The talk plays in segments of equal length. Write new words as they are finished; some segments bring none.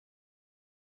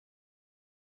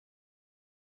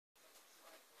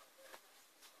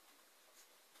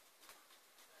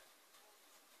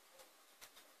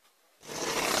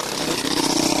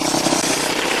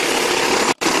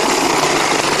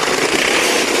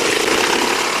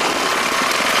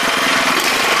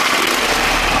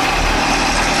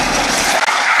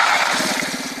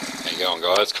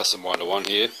custom 1-to-1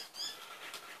 here.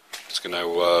 Just going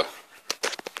to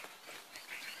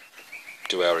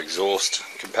do our exhaust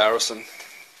comparison.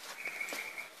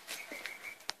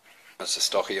 That's the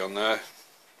stocky on there.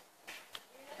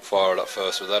 Fire it up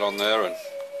first with that on there, and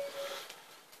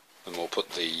then we'll put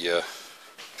the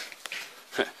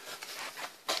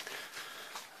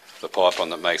the pipe on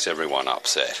that makes everyone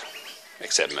upset,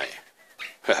 except me.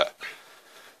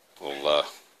 We'll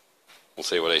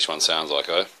see what each one sounds like,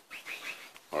 eh?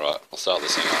 Alright, I'll start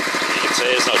this thing up. You can see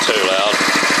it's not too loud.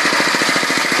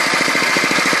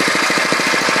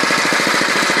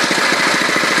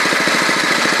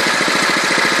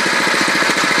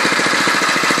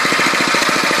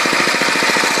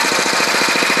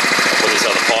 Put this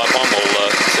other pipe on,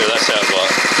 we'll see what that sounds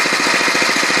like.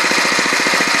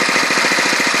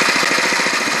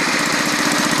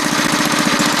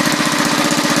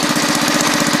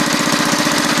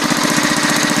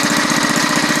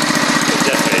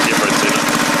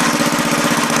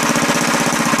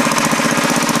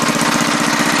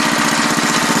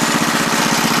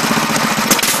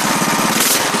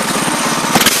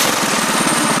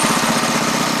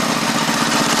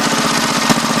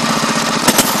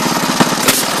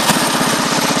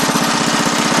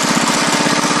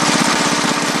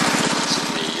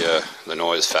 The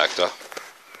noise factor.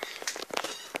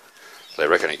 They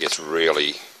reckon it gets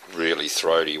really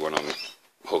throaty when I'm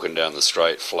hooking down the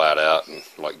straight flat out and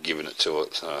like giving it to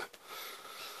it, so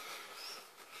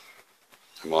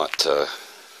I might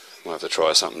have to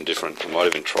try something different. I might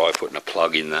even try putting a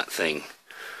plug in that thing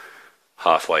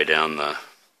halfway down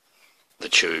the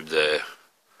tube there,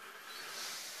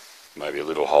 maybe a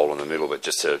little hole in the middle, but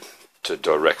just to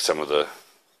direct some of the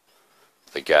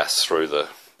gas through the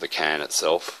can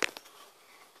itself.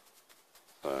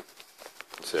 So,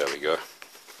 let's see how we go.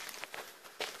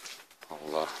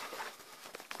 I'll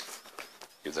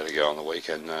give that a go on the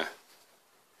weekend now.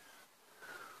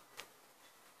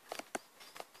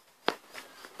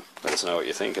 Let us know what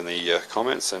you think in the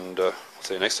comments, and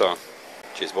see you next time.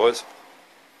 Cheers, boys.